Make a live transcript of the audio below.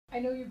I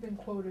know you've been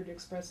quoted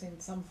expressing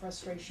some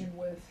frustration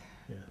with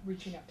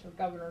reaching out to the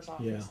governor's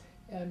office.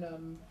 And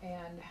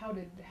how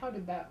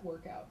did that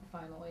work out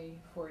finally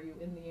for you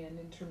in the end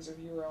in terms of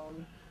your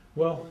own?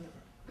 Well,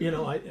 you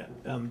know,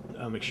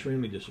 I'm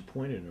extremely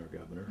disappointed in our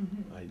governor.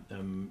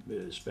 I'm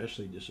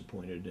especially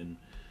disappointed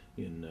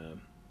in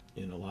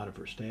a lot of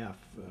her staff,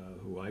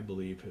 who I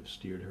believe have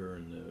steered her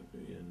in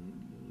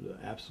the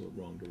absolute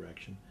wrong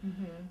direction.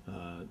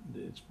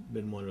 It's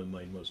been one of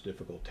my most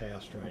difficult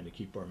tasks trying to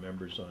keep our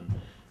members on,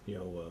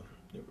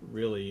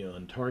 really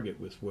on target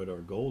with what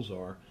our goals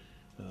are.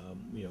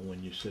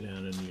 When you sit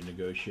down and you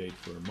negotiate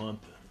for a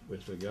month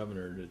with the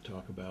governor to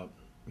talk about,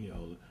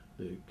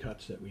 the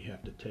cuts that we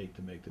have to take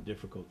to make the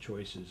difficult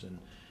choices, and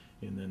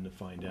then to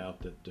find out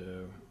that,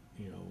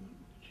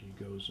 she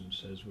goes and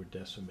says we're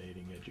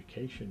decimating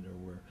education or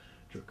we're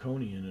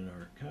draconian in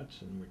our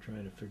cuts, and we're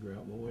trying to figure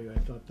out, well, wait, I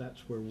thought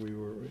that's where we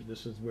were,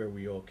 this is where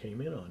we all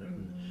came in on it.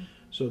 And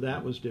so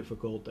that was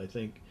difficult. I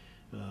think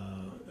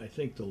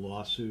the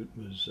lawsuit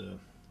was,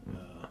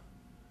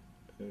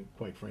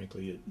 quite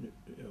frankly,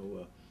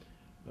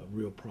 a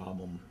real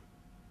problem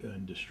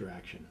and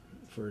distraction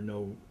for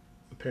no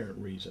apparent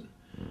reason.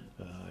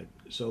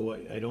 So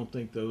I don't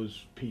think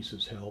those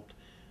pieces helped.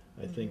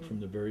 I think from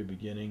the very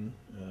beginning,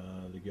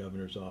 the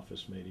governor's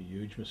office made a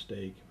huge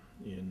mistake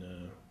in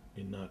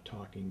not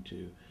talking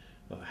to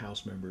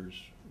House members,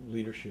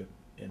 leadership,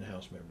 and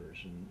House members,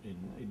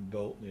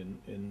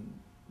 in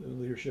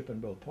leadership in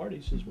both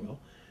parties as well,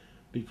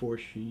 before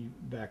she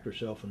backed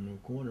herself in the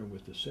corner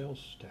with the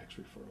sales tax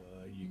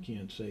referral. You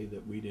can't say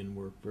that we didn't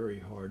work very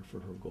hard for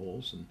her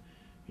goals,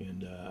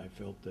 and I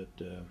felt that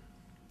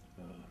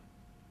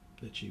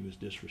she was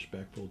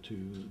disrespectful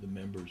to the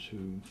members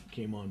who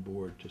came on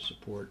board to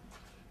support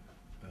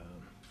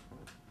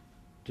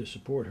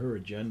her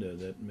agenda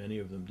that many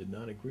of them did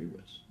not agree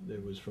with.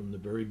 There was, from the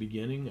very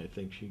beginning, I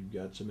think she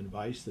got some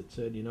advice that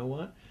said, you know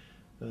what,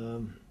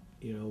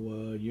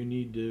 you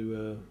need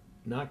to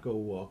not go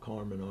walk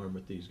arm in arm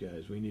with these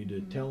guys. We need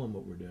to tell them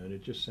what we're doing.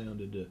 It just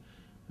sounded,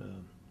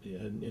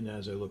 and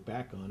as I look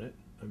back on it,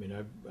 I mean,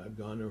 I've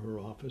gone to her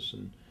office,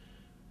 and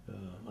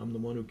I'm the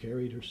one who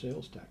carried her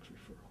sales tax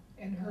referral.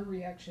 And her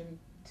reaction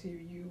to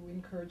you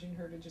encouraging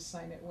her to just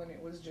sign it when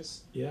it was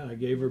just... Yeah, I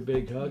gave her a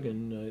big hug,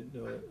 and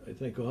I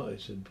think, I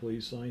said,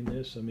 please sign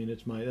this. I mean,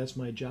 that's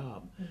my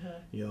job.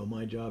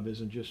 My job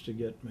isn't just to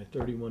get my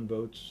 31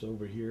 votes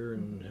over here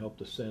and help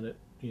the Senate,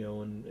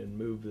 and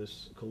move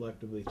this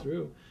collectively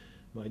through.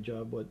 My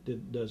job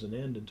doesn't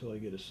end until I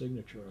get a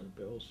signature on a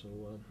bill. So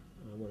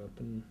I went up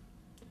and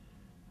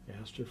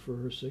asked her for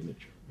her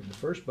signature. And the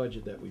first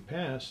budget that we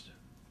passed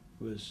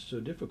was so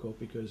difficult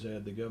because I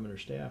had the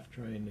governor's staff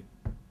trying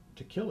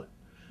to kill it.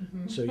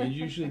 So you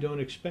usually don't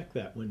expect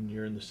that when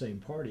you're in the same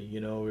party.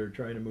 We're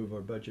trying to move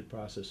our budget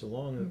process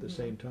along, and at the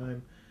same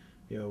time,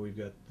 we've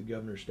got the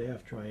governor's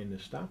staff trying to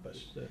stop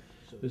us. So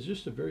it was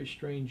just a very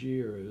strange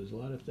year. There was a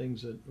lot of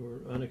things that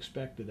were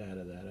unexpected out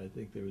of that. I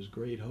think there was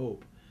great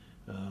hope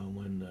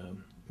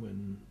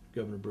when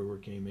Governor Brewer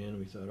came in.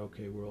 We thought,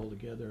 okay, we're all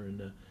together,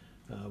 and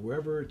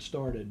wherever it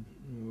started,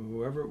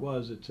 whoever it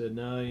was, it said,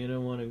 no, you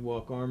don't want to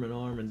walk arm in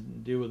arm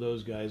and deal with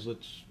those guys.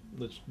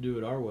 Let's do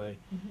it our way.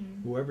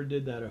 Whoever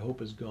did that, I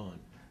hope, is gone,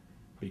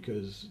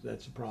 because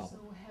that's a problem.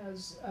 So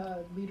has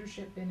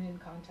leadership been in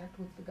contact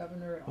with the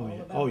governor at all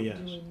about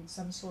doing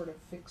some sort of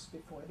fix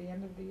before the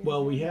end of the year?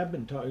 Well, we have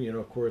been talking.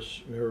 Of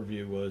course, her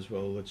view was,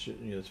 well, let's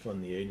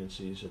fund the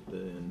agencies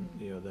and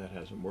that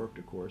hasn't worked,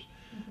 of course,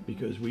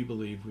 because we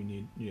believe we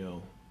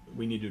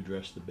need to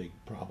address the big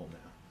problem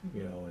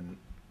now.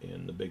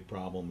 And the big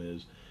problem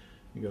is,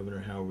 Governor,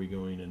 how are we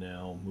going to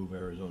now move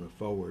Arizona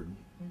forward,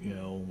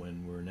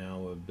 when we're now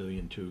 $1.2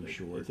 billion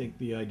short? I think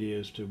the idea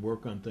is to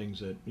work on things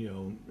that,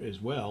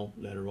 as well,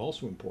 that are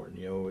also important.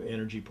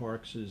 Energy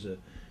parks is a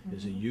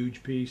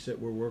huge piece that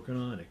we're working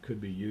on. It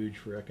could be huge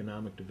for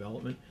economic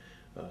development,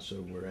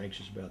 so we're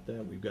anxious about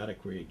that. We've got to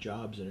create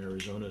jobs in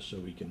Arizona so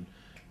we can,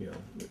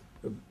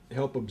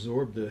 help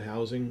absorb the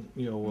housing,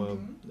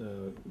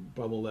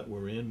 bubble that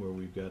we're in, where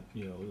we've got,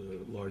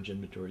 large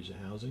inventories of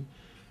housing,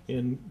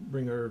 and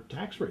bring our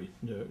tax rate,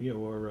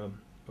 our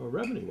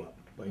revenue up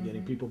by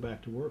getting people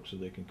back to work so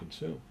they can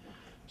consume.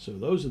 So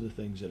those are the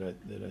things that I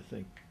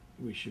think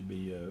we should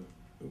be.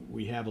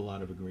 We have a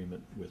lot of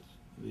agreement with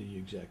the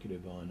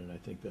executive on, and I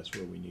think that's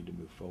where we need to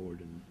move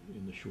forward in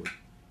these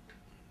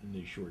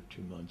short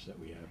 2 months that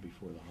we have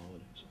before the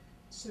holidays.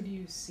 So do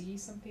you see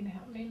something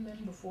happening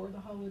then before the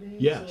holidays?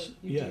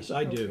 Yes,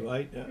 I do.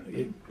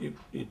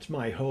 It's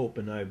my hope,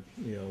 and I've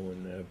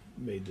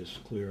made this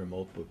clear on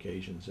multiple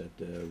occasions, that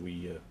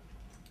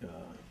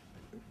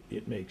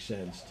it makes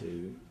sense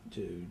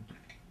to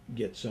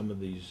get some of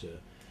these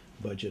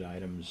budget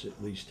items,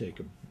 at least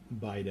take a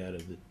bite out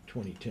of the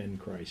 2010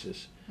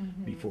 crisis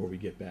before we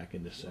get back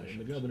into session.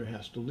 The governor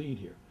has to lead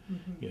here.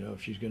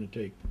 If she's going to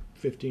take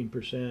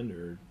 15%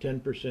 or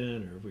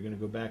 10%, or if we're going to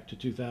go back to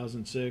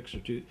 2006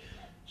 or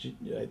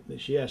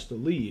she has to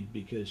lead,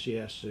 because she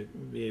has to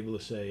be able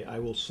to say, I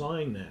will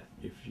sign that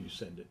if you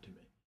send it to me.